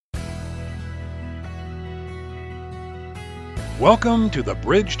Welcome to the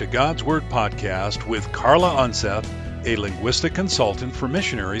Bridge to God's Word podcast with Carla Unseth, a linguistic consultant for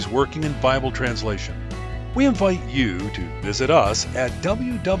missionaries working in Bible translation. We invite you to visit us at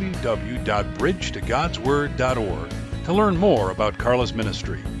www.bridgetogodsword.org to learn more about Carla's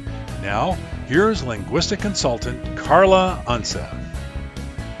ministry. Now, here's linguistic consultant Carla Unseth.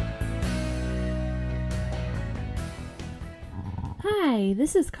 Hi,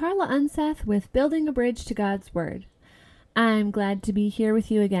 this is Carla Unseth with Building a Bridge to God's Word. I'm glad to be here with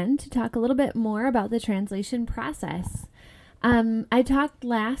you again to talk a little bit more about the translation process. I talked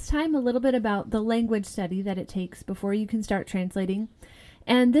last time a little bit about the language study that it takes before you can start translating,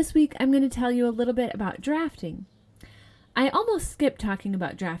 and this week I'm going to tell you a little bit about drafting. I almost skipped talking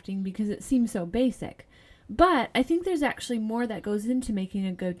about drafting because it seems so basic, but I think there's actually more that goes into making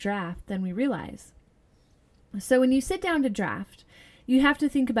a good draft than we realize. So when you sit down to draft, you have to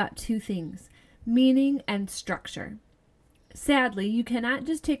think about two things: meaning and structure. Sadly, you cannot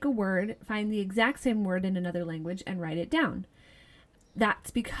just take a word, find the exact same word in another language, and write it down.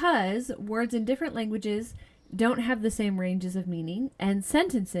 That's because words in different languages don't have the same ranges of meaning, and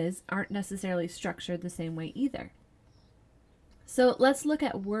sentences aren't necessarily structured the same way either. So let's look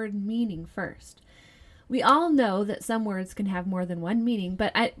at word meaning first. We all know that some words can have more than one meaning,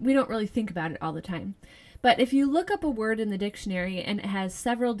 but we don't really think about it all the time. But if you look up a word in the dictionary and it has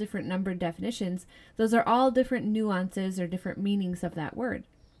several different numbered definitions, those are all different nuances or different meanings of that word.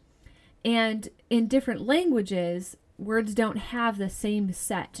 And in different languages, words don't have the same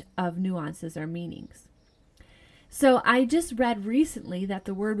set of nuances or meanings. So I just read recently that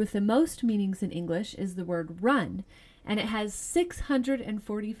the word with the most meanings in English is the word run, and it has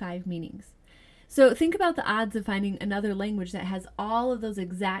 645 meanings. So think about the odds of finding another language that has all of those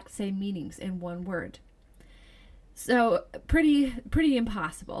exact same meanings in one word. So pretty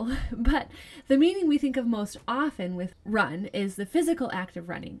impossible. But the meaning we think of most often with run is the physical act of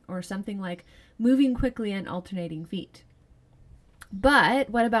running, or something like moving quickly on alternating feet. But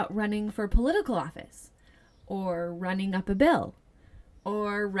what about running for political office, or running up a bill,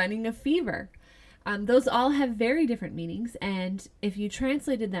 or running a fever? Those all have very different meanings, and if you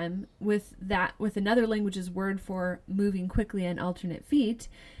translated them with another language's word for moving quickly on alternate feet,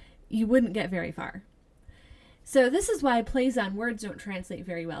 you wouldn't get very far. So this is why plays on words don't translate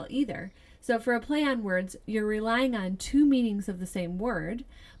very well either. So for a play on words, you're relying on two meanings of the same word,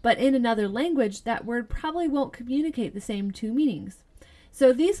 but in another language, that word probably won't communicate the same two meanings.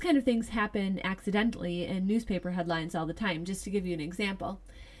 So these kind of things happen accidentally in newspaper headlines all the time, just to give you an example.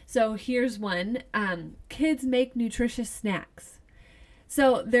 So here's one: kids make nutritious snacks.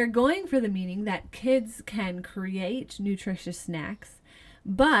 So they're going for the meaning that kids can create nutritious snacks,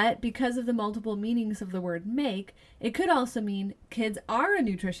 but because of the multiple meanings of the word make, it could also mean kids are a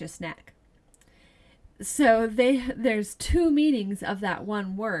nutritious snack. So there's two meanings of that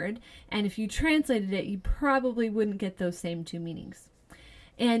one word, and if you translated it, you probably wouldn't get those same two meanings.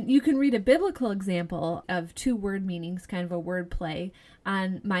 And you can read a biblical example of two word meanings, kind of a word play,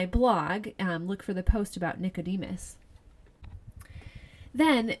 on my blog. Look for the post about Nicodemus.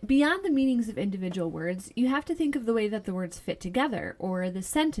 Then, beyond the meanings of individual words, you have to think of the way that the words fit together, or the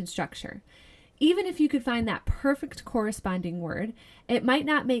sentence structure. Even if you could find that perfect corresponding word, it might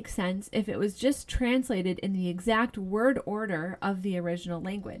not make sense if it was just translated in the exact word order of the original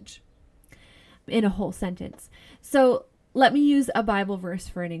language in a whole sentence. So let me use a Bible verse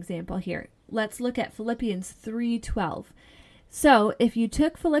for an example here. Let's look at Philippians 3:12. So if you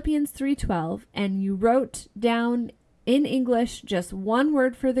took Philippians 3:12 and you wrote down in English just one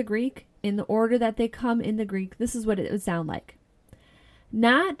word for the Greek in the order that they come in the Greek, this is what it would sound like.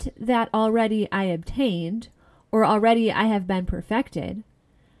 Not that already I obtained, or already I have been perfected.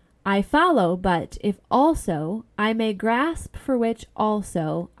 I follow, but if also I may grasp for which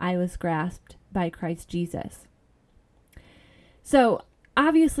also I was grasped by Christ Jesus. So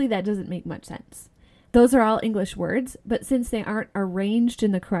obviously that doesn't make much sense. Those are all English words, but since they aren't arranged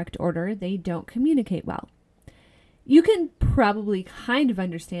in the correct order, they don't communicate well. You can probably kind of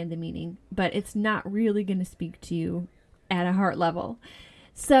understand the meaning, but it's not really going to speak to you at a heart level.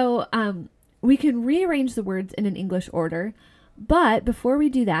 So we can rearrange the words in an English order, but before we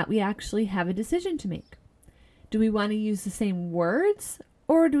do that, we actually have a decision to make. Do we want to use the same words,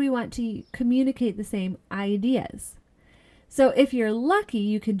 or do we want to communicate the same ideas? So if you're lucky,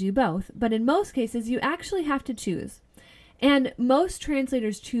 you can do both, but in most cases, you actually have to choose. And most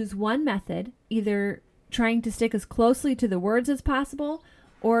translators choose one method, either trying to stick as closely to the words as possible,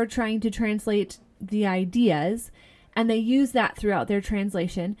 or trying to translate the ideas, and they use that throughout their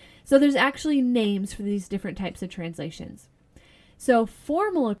translation. So there's actually names for these different types of translations. So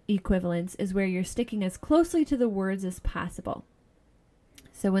formal equivalence is where you're sticking as closely to the words as possible.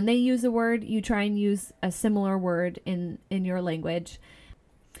 So when they use a word, you try and use a similar word in your language.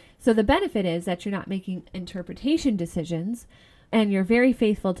 So the benefit is that you're not making interpretation decisions and you're very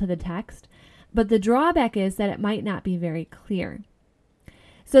faithful to the text, but the drawback is that it might not be very clear.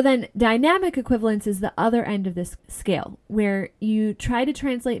 So then dynamic equivalence is the other end of this scale, where you try to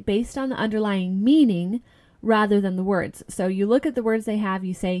translate based on the underlying meaning rather than the words. So you look at the words they have,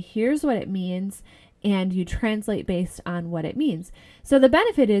 you say, here's what it means, and you translate based on what it means. So the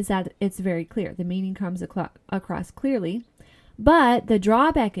benefit is that it's very clear. The meaning comes across clearly. But the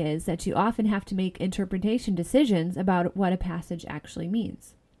drawback is that you often have to make interpretation decisions about what a passage actually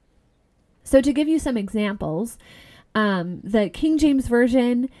means. So to give you some examples, the King James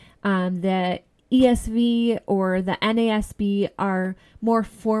Version, the ESV, or the NASB are more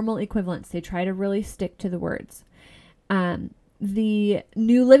formal equivalents. They try to really stick to the words. The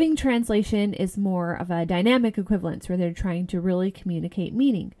New Living Translation is more of a dynamic equivalence where they're trying to really communicate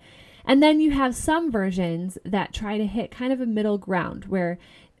meaning. And then you have some versions that try to hit kind of a middle ground where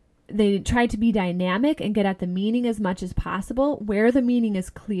they try to be dynamic and get at the meaning as much as possible where the meaning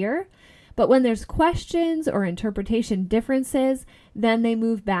is clear. But when there's questions or interpretation differences, then they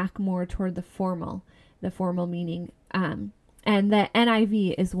move back more toward the formal meaning. And the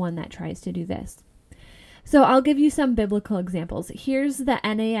NIV is one that tries to do this. So I'll give you some biblical examples. Here's the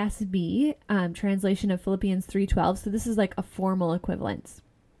NASB translation of Philippians 3:12. So this is like a formal equivalence.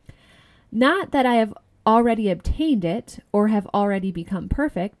 Not that I have already obtained it or have already become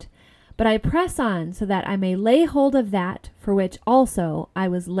perfect, but I press on so that I may lay hold of that for which also I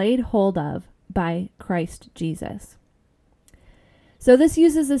was laid hold of by Christ Jesus. So this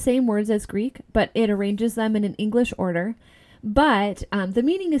uses the same words as Greek, but it arranges them in an English order, but the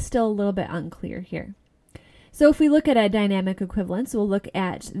meaning is still a little bit unclear here. So if we look at a dynamic equivalence, we'll look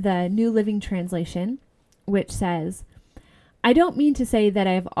at the New Living Translation, which says, I don't mean to say that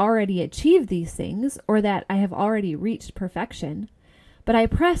I have already achieved these things or that I have already reached perfection, but I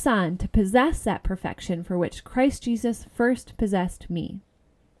press on to possess that perfection for which Christ Jesus first possessed me.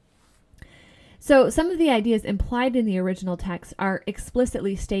 So some of the ideas implied in the original text are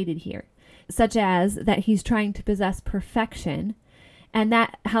explicitly stated here, such as that he's trying to possess perfection, and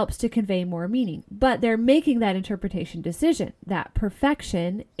that helps to convey more meaning. But they're making that interpretation decision, that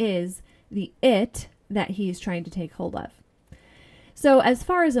perfection is the it that he's trying to take hold of. So as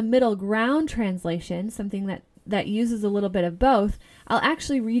far as a middle ground translation, something that uses a little bit of both, I'll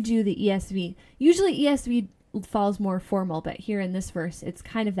actually read you the ESV. Usually ESV falls more formal, but here in this verse, it's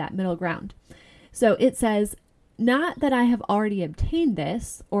kind of that middle ground. So it says, not that I have already obtained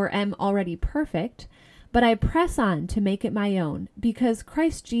this or am already perfect, but I press on to make it my own because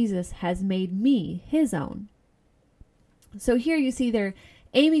Christ Jesus has made me his own. So here you see they're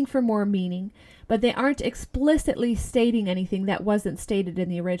aiming for more meaning, but they aren't explicitly stating anything that wasn't stated in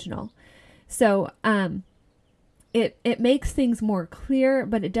the original. So it makes things more clear,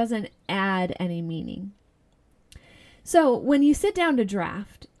 but it doesn't add any meaning. So when you sit down to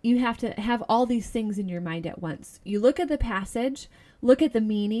draft, you have to have all these things in your mind at once. You look at the passage, look at the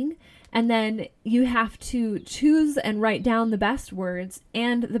meaning, and then you have to choose and write down the best words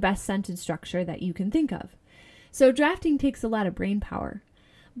and the best sentence structure that you can think of. So drafting takes a lot of brain power.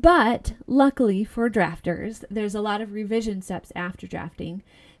 But luckily for drafters, there's a lot of revision steps after drafting.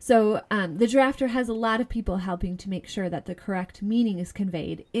 So the drafter has a lot of people helping to make sure that the correct meaning is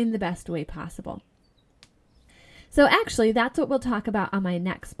conveyed in the best way possible. So actually, that's what we'll talk about on my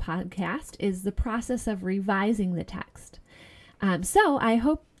next podcast, is the process of revising the text. So I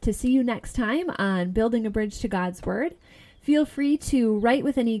hope to see you next time on Building a Bridge to God's Word. Feel free to write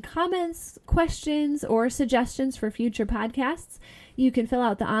with any comments, questions, or suggestions for future podcasts. You can fill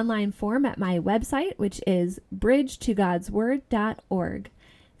out the online form at my website, which is bridgetogodsword.org.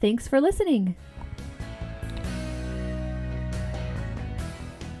 Thanks for listening.